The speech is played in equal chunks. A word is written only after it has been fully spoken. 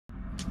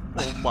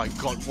Oh my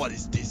god, what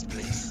is this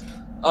place?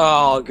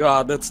 Oh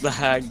god, that's the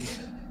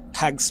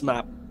Hag's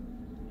map.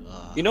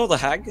 You know the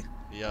Hag?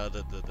 Yeah,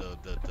 the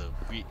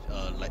beach,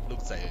 like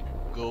looks like a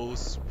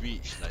ghost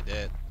beach like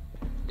that.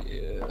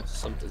 Yeah,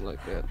 something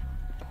like that.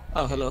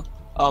 Oh, hello.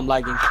 Oh, I'm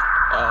lagging.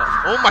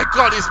 Oh my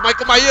god, it's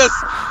Michael Myers!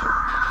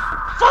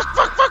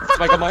 Fuck!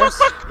 Michael Myers?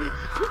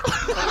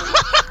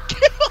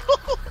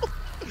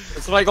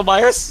 It's Michael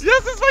Myers?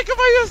 Yes, it's Michael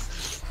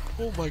Myers!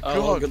 Oh my god.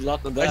 Oh, good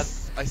luck with that.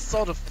 I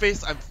saw the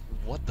face,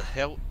 what the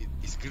hell?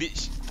 It's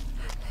glitched.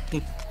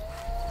 Oh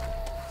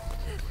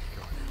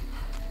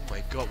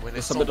my god, when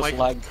There's I a saw bit of Michael...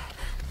 lag.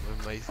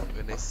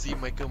 When I see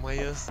Michael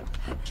Myers,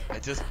 I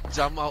just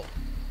jump out.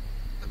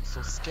 I'm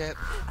so scared.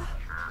 Oh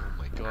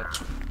my god.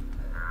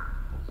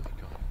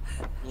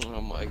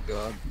 Oh my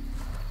god.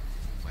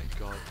 Oh my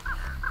god.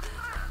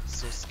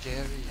 So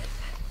scary.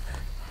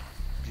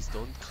 Please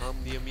don't come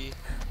near me,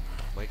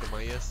 Michael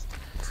Myers.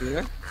 Is he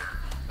here?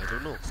 I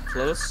don't know.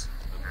 Close?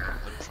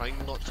 I'm trying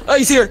not to. Oh,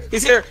 he's here!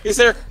 He's here! He's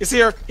here! He's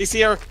here! He's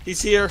here!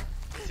 He's here!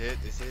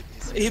 Is it?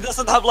 He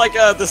doesn't have like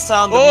the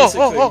sound of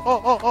music thing.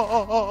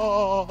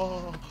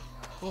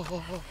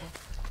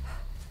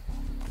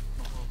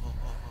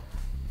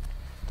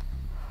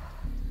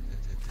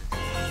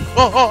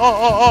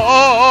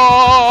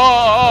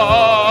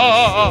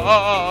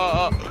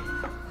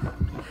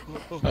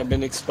 I've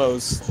been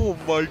exposed. Oh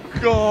my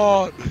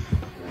god!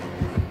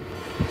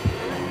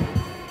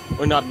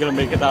 We're not gonna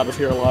make it out of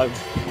here alive.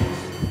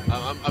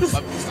 I'm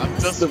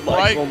just the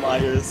right. Michael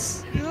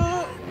Myers.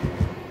 Yeah. Oh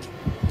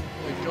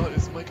my god,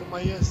 it's Michael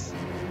Myers.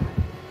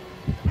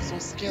 I'm so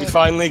scared. We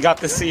finally got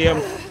to see him.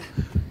 Yeah.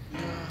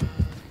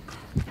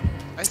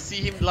 I see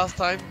him last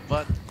time,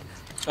 but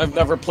I've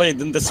never played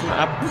in this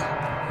map. oh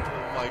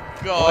my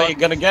Oh, god. you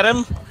gonna get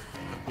him?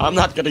 I'm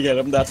not gonna get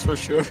him, that's for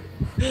sure.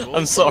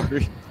 I'm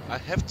sorry. I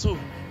have to.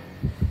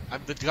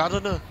 I'm the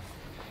gardener.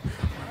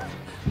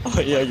 Oh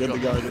yeah, you're the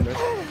gardener.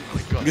 Oh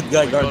my god. Good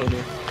guy Oh my god.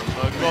 gardener. Oh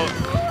my god.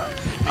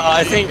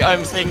 I think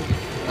I'm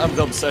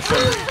the obsession.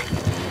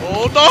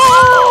 Oh no!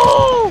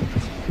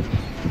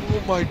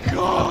 Oh my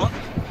god.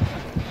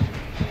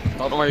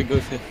 Don't worry,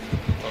 Goofy.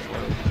 Don't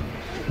worry.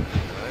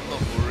 I'm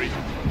not worried.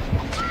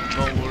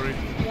 Not worried.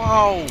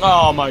 Wow.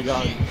 Oh my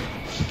god.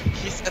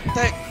 His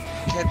attack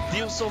can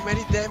deal so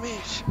many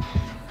damage.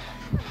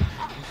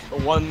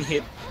 One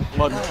hit,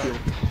 one kill.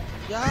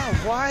 Yeah,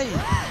 why?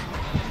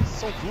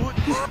 So good.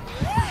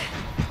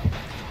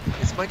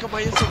 Is Michael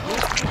Myers so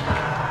good?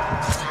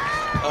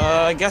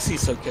 I guess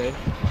he's okay.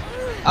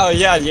 Oh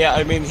yeah,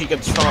 I mean he can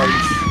charge.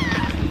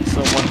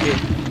 So one hit.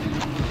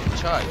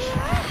 Charge.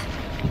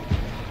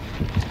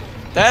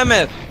 Damn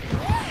it!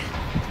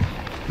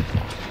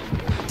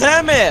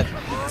 Damn it!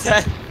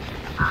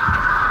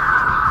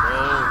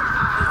 Oh.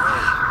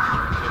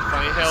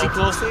 Find Is he help.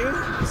 close to you?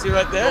 Is he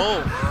right there?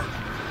 No,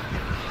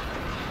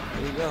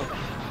 There you go.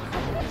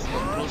 it's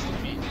not close to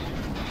me.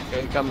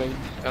 Okay, coming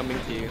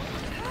to you.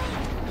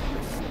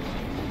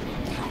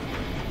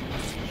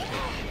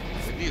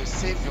 You need to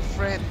save your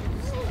friend.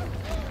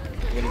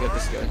 I'm gonna get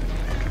this guy.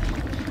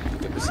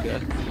 Get this guy.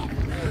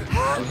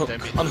 Unhook,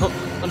 Damn it. unhook.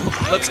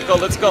 Let's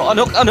go.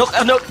 Unhook.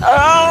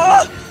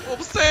 Ah!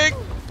 I'm sick.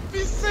 Be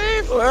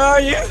safe. Where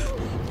are you?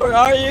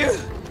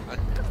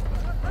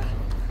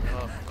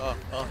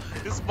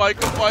 It's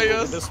Michael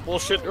Myers. This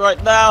bullshit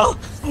right now.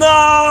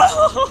 No!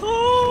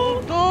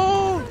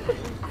 No.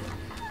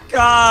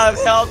 God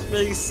help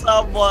me,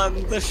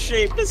 someone. The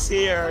shape is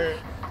here.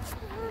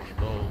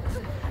 No.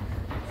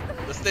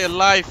 Let's stay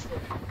alive.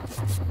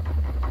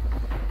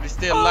 Please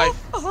stay alive.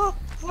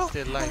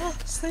 Stay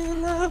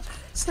alive.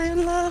 Stay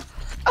alive.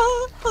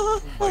 Oh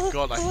my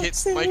god, I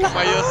hate Michael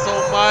Myers so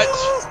much.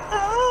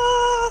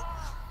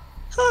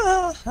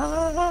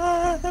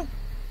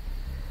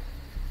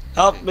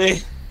 Help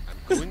me. I'm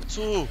going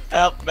to.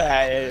 Help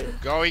me.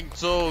 Going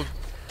to.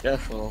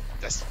 Careful.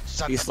 Just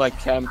shut He's like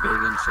camping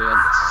and shit. the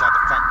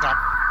fuck up.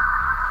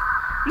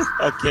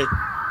 Okay,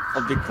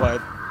 I'll be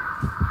quiet.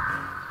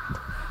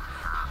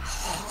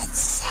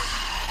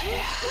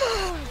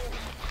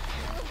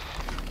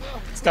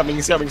 It's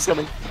coming. Someone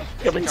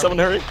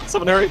hurry.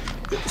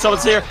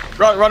 Someone's here.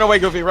 Run away,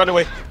 Goofy, run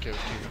away. Okay.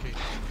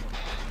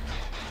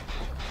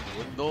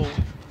 No.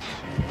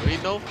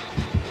 Wait, no.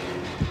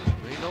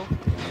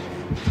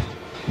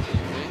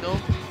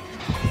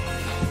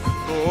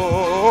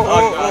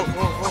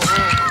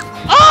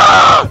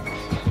 Ah!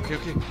 Okay.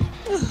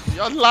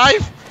 You're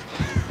alive.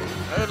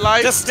 You're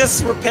alive.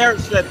 Just repair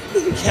shit.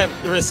 We can't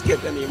risk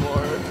it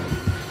anymore.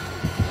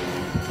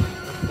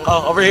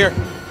 Oh, over here.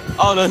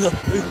 Oh no.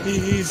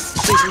 He's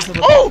chasing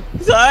someone. Oh!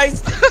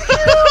 Guys!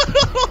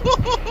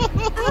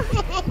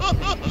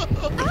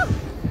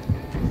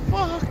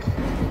 Fuck.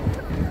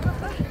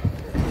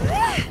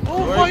 Oh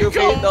Don't my worry, Goofy,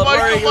 god, don't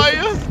worry, Michael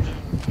Myers!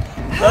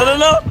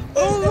 No!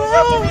 Oh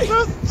no!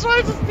 Just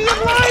try to be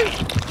alive!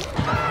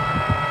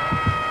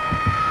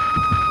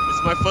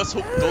 It's my first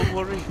hope, don't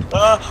worry.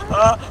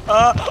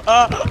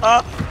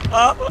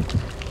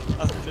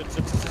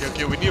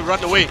 Okay, we need to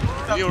run away.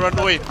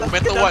 No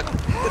matter what.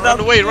 Run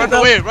away. Run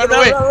away. Run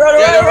away.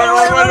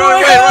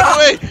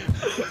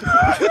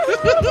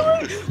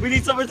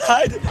 need somewhere to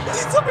hide. We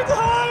need somewhere to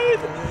hide.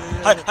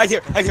 Hide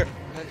here. Hide here.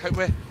 Hide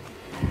where?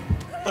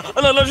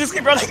 Oh, no, just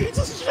keep running.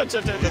 Just shut.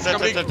 He's coming. He's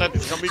coming.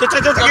 He's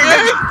Shut.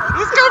 coming.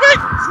 He's coming.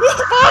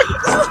 Fuck!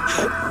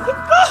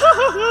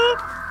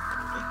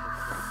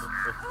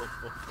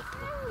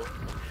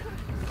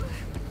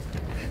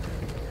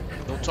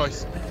 No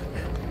choice. I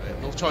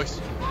have no choice.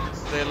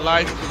 Stay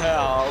alive.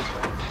 Help.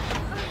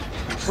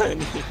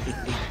 Can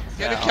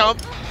you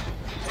count?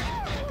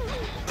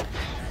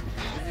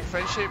 Any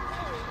friendship?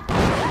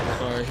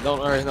 Don't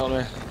worry.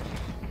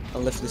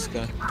 I'll lift this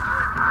guy.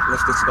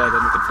 Lift this guy,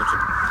 then we can fetch it.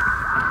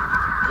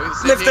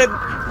 Lift it!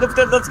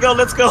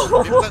 Let's go!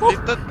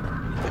 Lift it!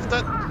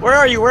 Where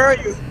are you?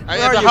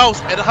 I'm at the house!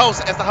 I'm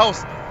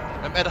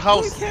at the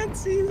house! I can't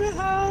see the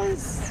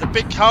house! The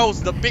big house!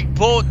 The big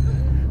boat!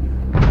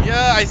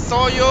 Yeah, I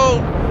saw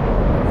you!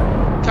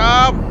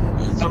 Come!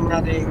 I'm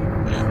running.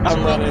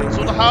 I'm running.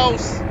 To the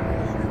house!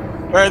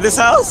 Where? This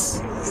house?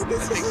 I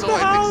think so.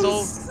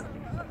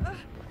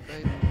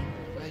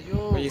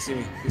 Where you see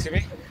me? You see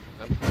me?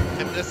 I'm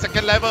in the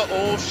second level.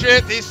 Oh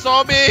shit, he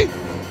saw me!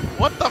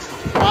 What the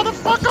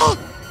motherfucker!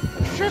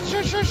 Shit.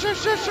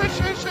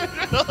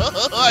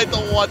 I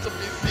don't want to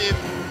be seen.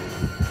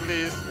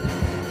 Please.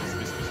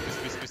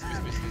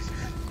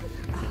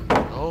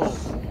 Oh.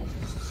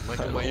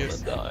 Michael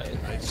Myers. I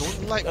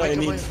don't like Michael Myers. I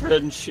need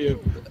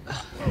friendship.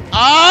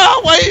 Ah!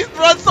 Why he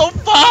run so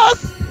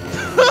fast?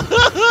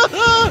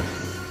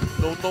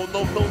 No.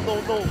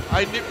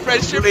 I need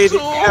friendship too.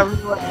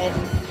 Everywhere.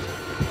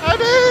 I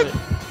need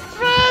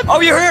friends. Oh,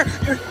 you're here.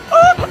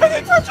 Oh, I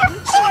need friendship.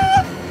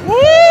 Woo!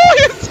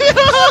 He's here.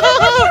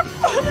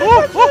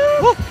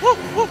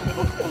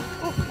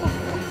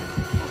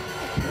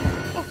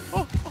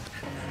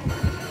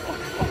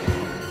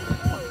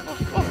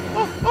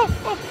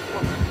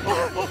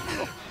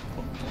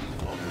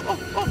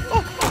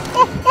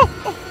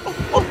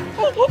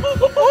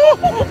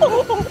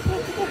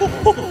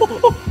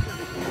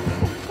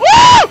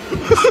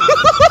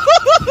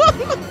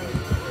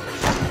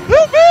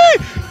 Help me!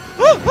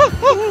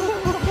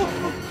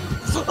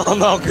 Oh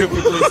no,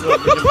 Goofy,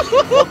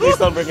 please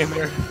don't bring him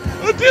here.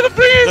 I didn't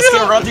bring him Just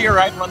here! run to your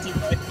right. I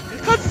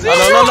can't see Oh,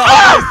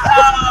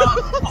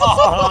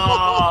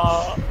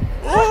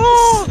 you!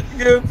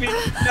 no. Goofy, no!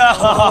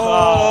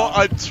 Oh,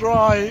 I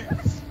tried.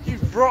 He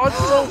run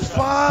so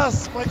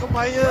fast, Michael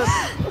Myers.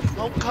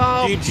 How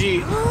come?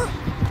 GG.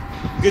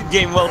 Good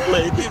game, well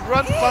played. He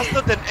run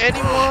faster than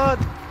anyone.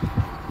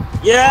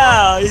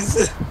 Yeah,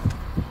 he's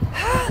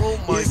Oh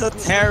my a God.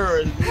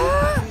 terror.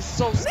 He's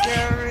so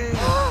scary.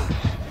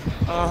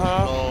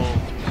 Uh-huh.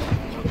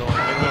 No, am I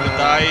gonna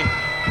die?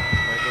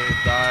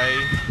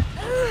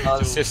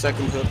 It's your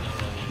second hit.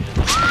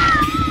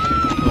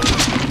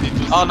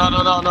 Oh, no.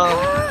 don't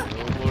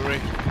worry.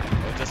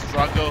 I'll just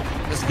struggle.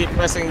 Just keep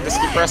pressing. Yeah. Just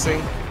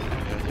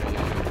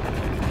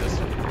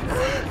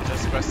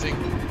pressing.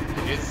 You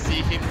can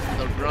see him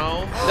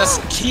around.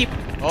 Just keep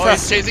Oh,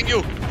 pressing. he's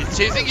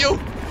chasing you!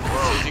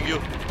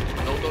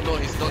 No,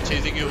 he's not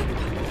chasing you. Are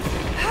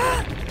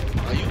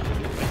you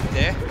right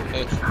there?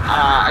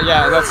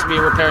 Yeah, that's me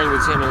repairing the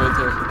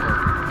generator.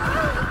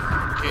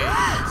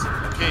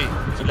 Okay.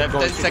 Left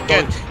 10 Keep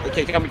seconds. going.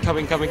 Okay, coming.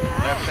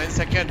 Left 10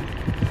 seconds.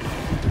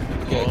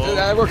 Okay,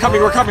 Oh. we're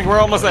coming, we're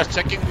almost there.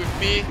 Checking with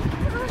me.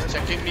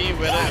 Checking me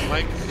whether am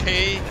I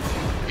okay.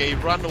 Okay,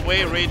 run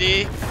away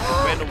already.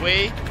 Ran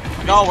away.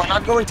 No, we're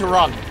not going to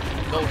run.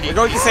 No, We're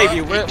going to save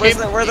you. Where's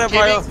the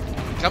bio?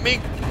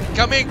 Coming.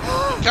 No.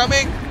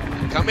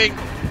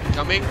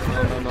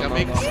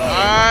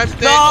 I'm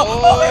dead. No,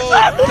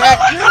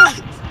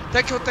 Oh,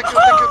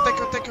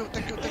 thank you.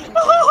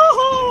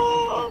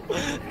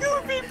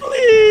 Goofy,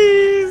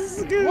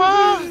 please. Goofy.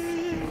 What?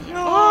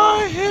 No. I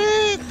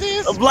hate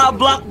this. Block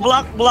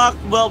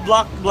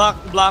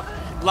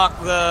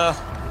the.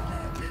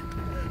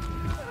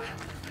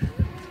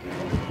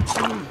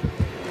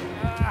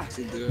 What's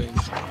he doing?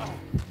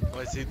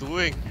 What is he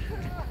doing?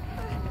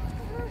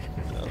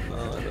 I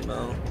don't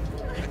know.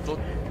 I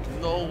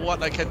don't know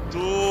what I can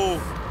do.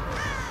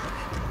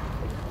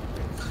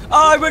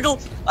 Oh, I wiggle!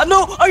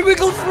 No, I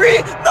wiggle free!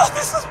 No,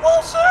 this is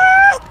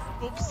bullshit!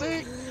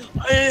 Oopsie.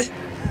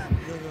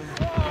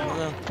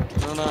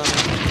 No.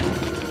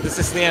 This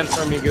is the end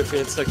for me, Goofy.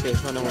 It's okay.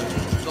 Run away.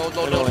 No.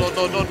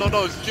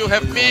 You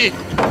have me.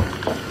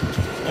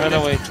 Run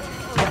away.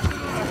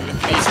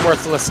 It's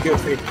worthless,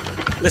 Goofy.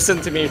 Listen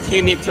to me.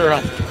 You need to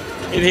run.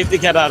 You need to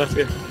get out of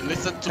here.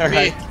 Listen to me.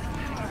 Alright.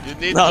 You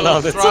need No,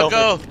 to that's struggle.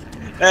 over.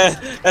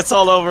 That's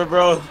all over,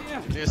 bro.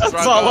 You That's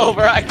struggle. all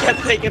over. I can't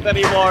take it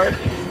anymore.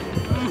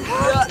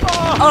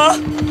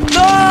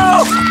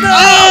 No!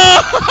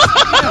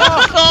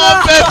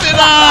 Mess it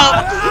up!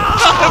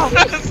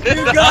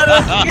 You gotta.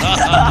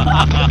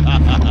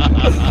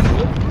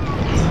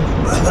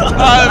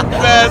 I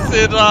mess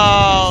it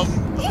up!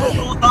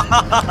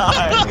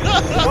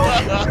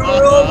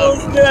 You're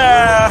almost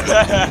there.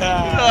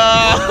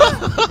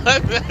 I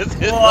mess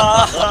it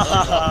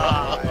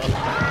up!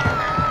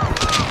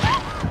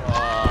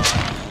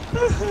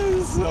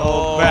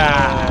 So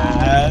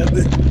bad.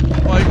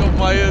 Michael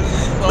Myers.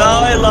 So Now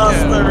I lost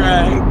scared. the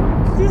rank.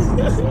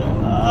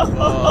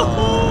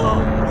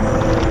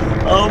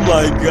 Oh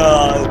my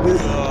god. Oh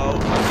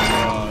my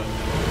god.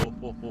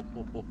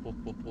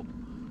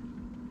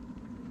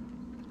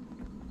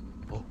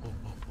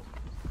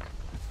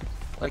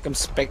 Like I'm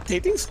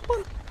spectating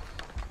someone?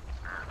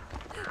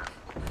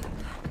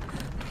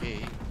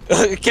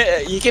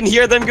 Okay. You can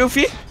hear them,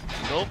 Goofy?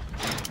 Nope.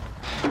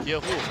 Hear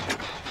who?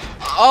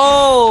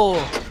 Oh!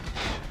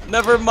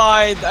 Never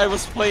mind, I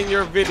was playing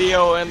your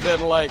video and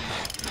then like...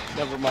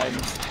 Never mind.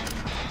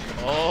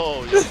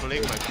 Oh, you're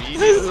playing my I video?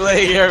 was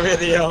playing your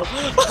video.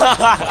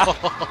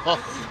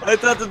 I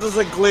thought it was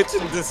a glitch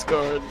in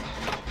Discord.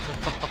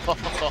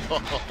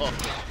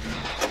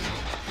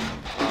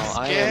 Oh,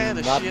 I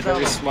am not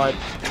very smart.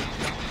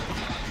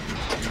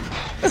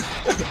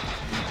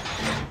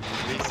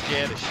 Really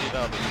scared the shit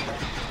out of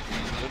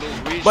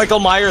me. Michael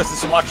Myers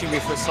is watching me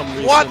for some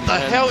reason. What the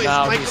hell is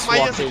Michael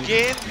Myers walking.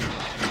 again?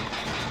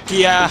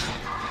 Yeah.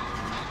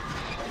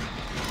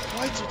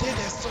 Why today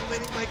there's so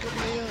many Michael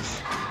Myers?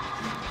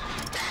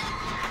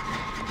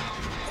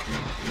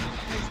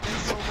 Why is there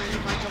so many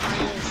Michael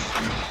Myers?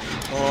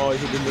 Oh,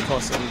 he didn't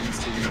cause enemies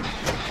to me.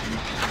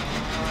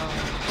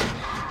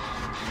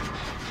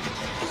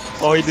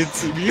 Oh, he didn't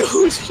see me.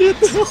 Oh shit!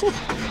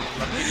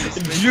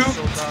 Juked.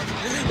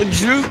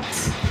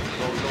 Juked.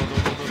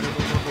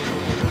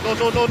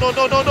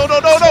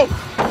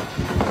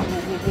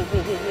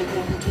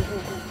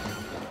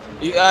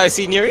 No! I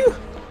see near you.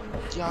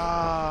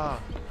 Yeah.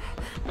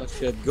 Oh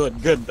shit!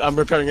 Good. I'm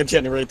repairing a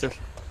generator. He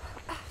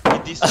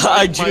destroyed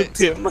I juked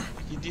him.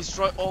 He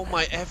destroyed all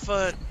my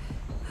effort.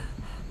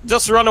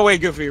 Just run away,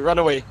 Goofy. Run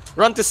away.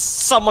 Run to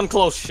someone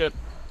close. Shit.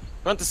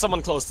 Run to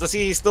someone close. Does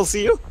he still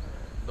see you?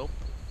 Nope.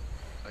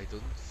 I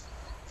don't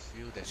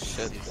feel that.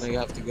 Shit. I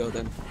have to go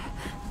then.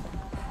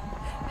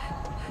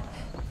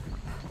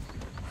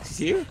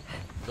 See you?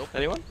 Nope.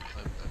 Anyone?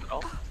 I'm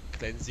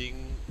cleansing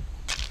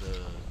the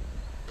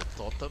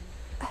totem.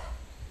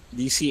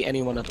 Do you see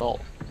anyone at all?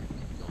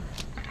 No.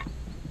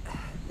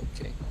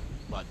 Okay.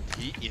 But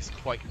he is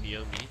quite near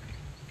me.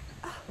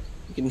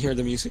 You can hear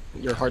the music,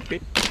 your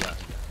heartbeat. Yeah.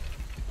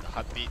 The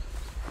heartbeat.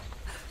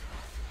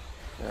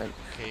 And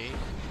Okay.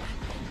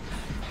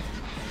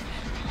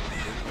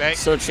 Going back.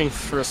 searching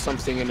for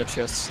something in the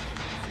chest.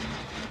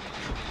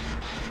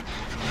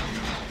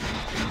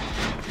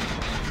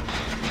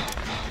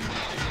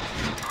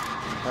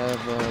 I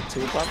have a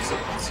toolbox,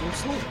 it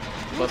seems like.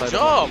 But I don't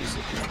job! use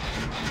it.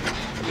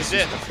 What is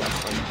it?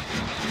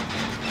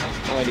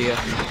 No idea.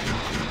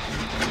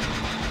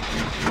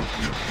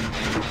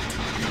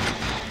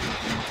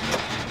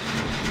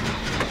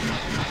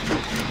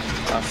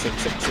 Ah, shit.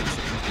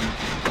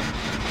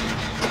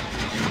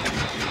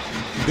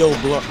 Bill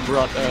brought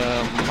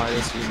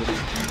Myers with him.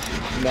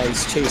 Now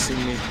he's chasing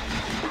me.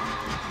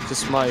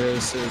 Just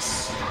Myers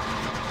is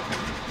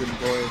good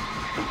boy.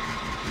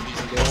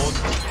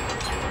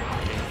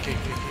 Okay.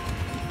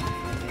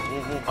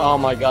 Oh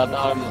my god,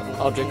 I'm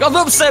object of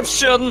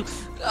obsession!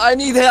 I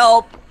need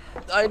help!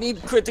 I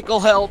need critical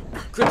help.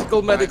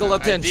 Critical medical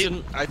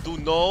attention. I do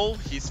know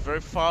he's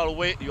very far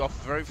away. You are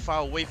very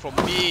far away from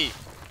me.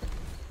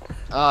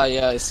 Ah,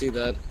 yeah, I see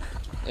that.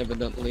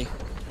 Evidently.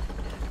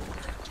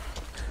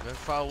 Very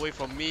far away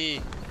from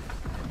me.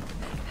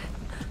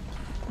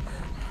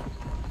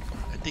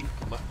 I think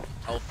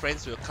our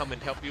friends will come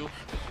and help you.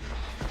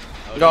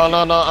 No,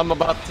 I'm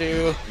about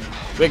to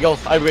wiggle.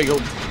 I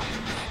wiggled.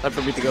 Time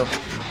for me to go.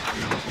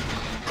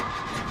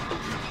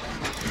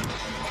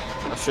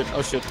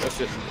 Oh shit.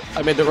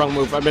 I made the wrong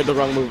move.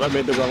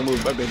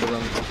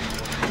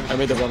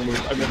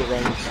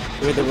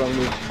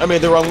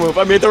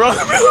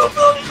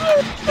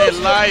 Stay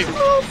alive!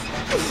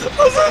 He's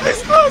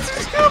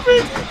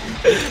coming!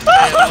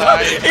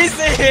 He's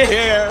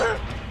here!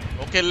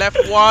 Okay, left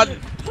one!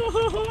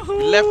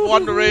 Left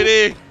one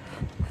already!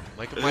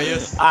 Michael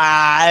Myers.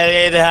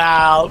 I need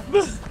help!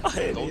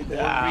 Don't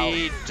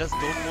worry, just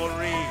don't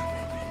worry.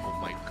 Oh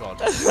my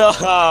god. I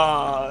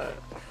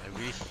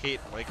really hate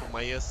Michael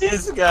Myers.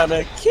 He's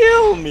gonna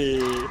kill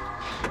me!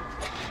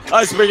 Oh,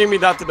 it's bringing me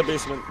down to the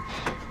basement.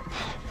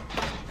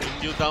 Bring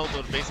you down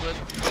to the basement?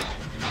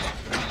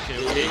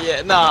 Okay.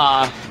 Yeah,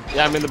 nah.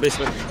 Yeah, I'm in the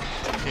basement.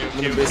 Okay.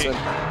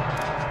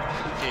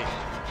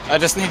 I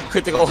just need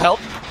critical help.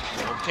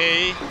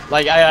 Okay.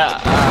 Like, I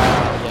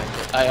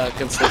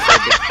can stay for a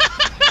bit.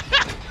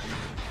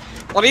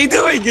 What are you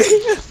doing?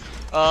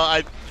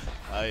 Holy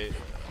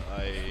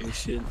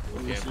shit.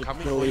 Okay, I'm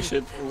coming Holy for you.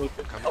 shit.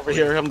 Coming Over for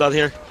here, you. I'm down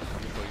here.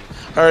 Coming for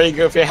you. Hurry,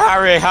 Goofy,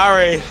 hurry!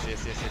 Yes.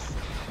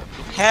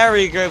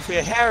 Harry, Goofy,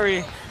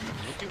 Harry!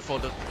 Looking for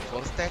the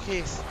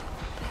staircase.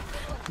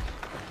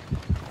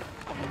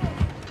 Oh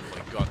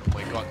my god.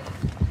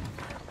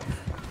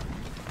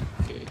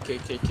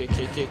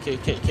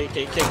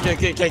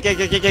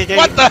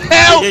 What the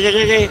hell?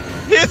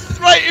 He's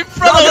right in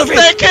front of the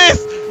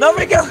staircase! No,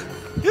 we go!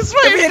 He's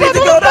right Goofy, in you front need of to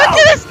go the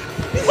staircase!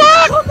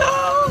 Fuck!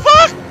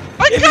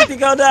 I You need can't! to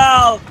go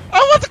down! I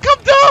want to come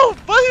down!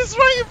 But he's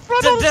right in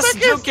front of the Just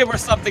staircase! juke him or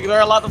something, there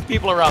are a lot of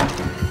people around.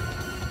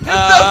 He's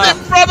just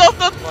in front of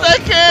the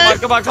staircase!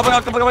 come on, come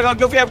on, come on, come on,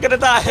 Goofy, I'm gonna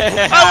die.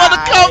 I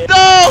wanna come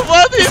down!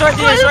 What is It's right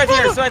here, it's right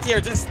here, it's right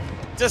here.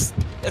 Just,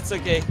 it's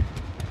okay.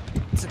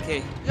 It's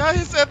okay. Yeah,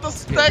 he's at the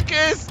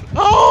staircase!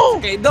 Oh!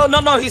 Okay, no, no,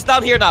 no, he's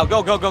down here now.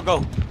 Go, go, go,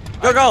 go.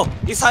 Go, go.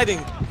 He's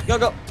hiding. Go,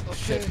 go.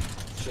 Okay. Shit.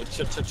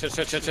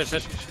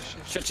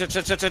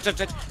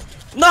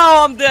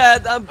 No, I'm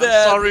dead. I'm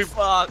dead. I'm sorry,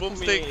 Fuck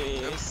Boomstick.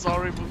 me. I'm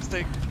sorry,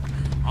 Boomstick.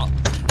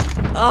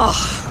 Ah. Oh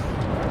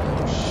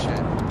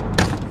shit.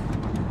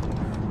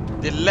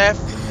 They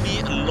left me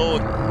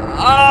alone.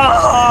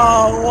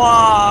 Oh,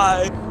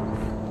 why?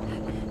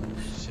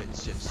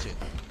 Shit.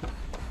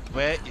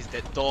 Where is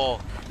that door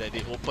that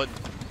they opened?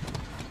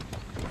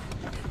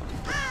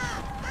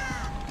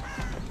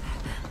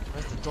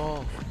 Where's the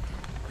door?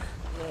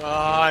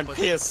 I'm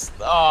pissed.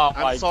 Oh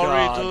my I'm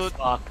sorry, god. dude.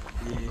 Fuck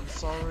me. I'm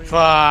sorry.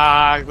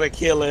 Fuck, they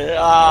kill it.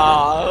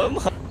 Oh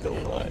my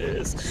god.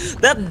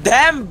 That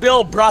damn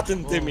Bill brought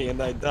him to me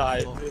and I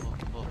died.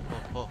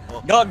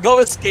 Oh. Go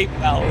escape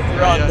now.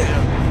 Run.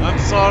 Yeah. I'm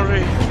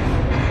sorry.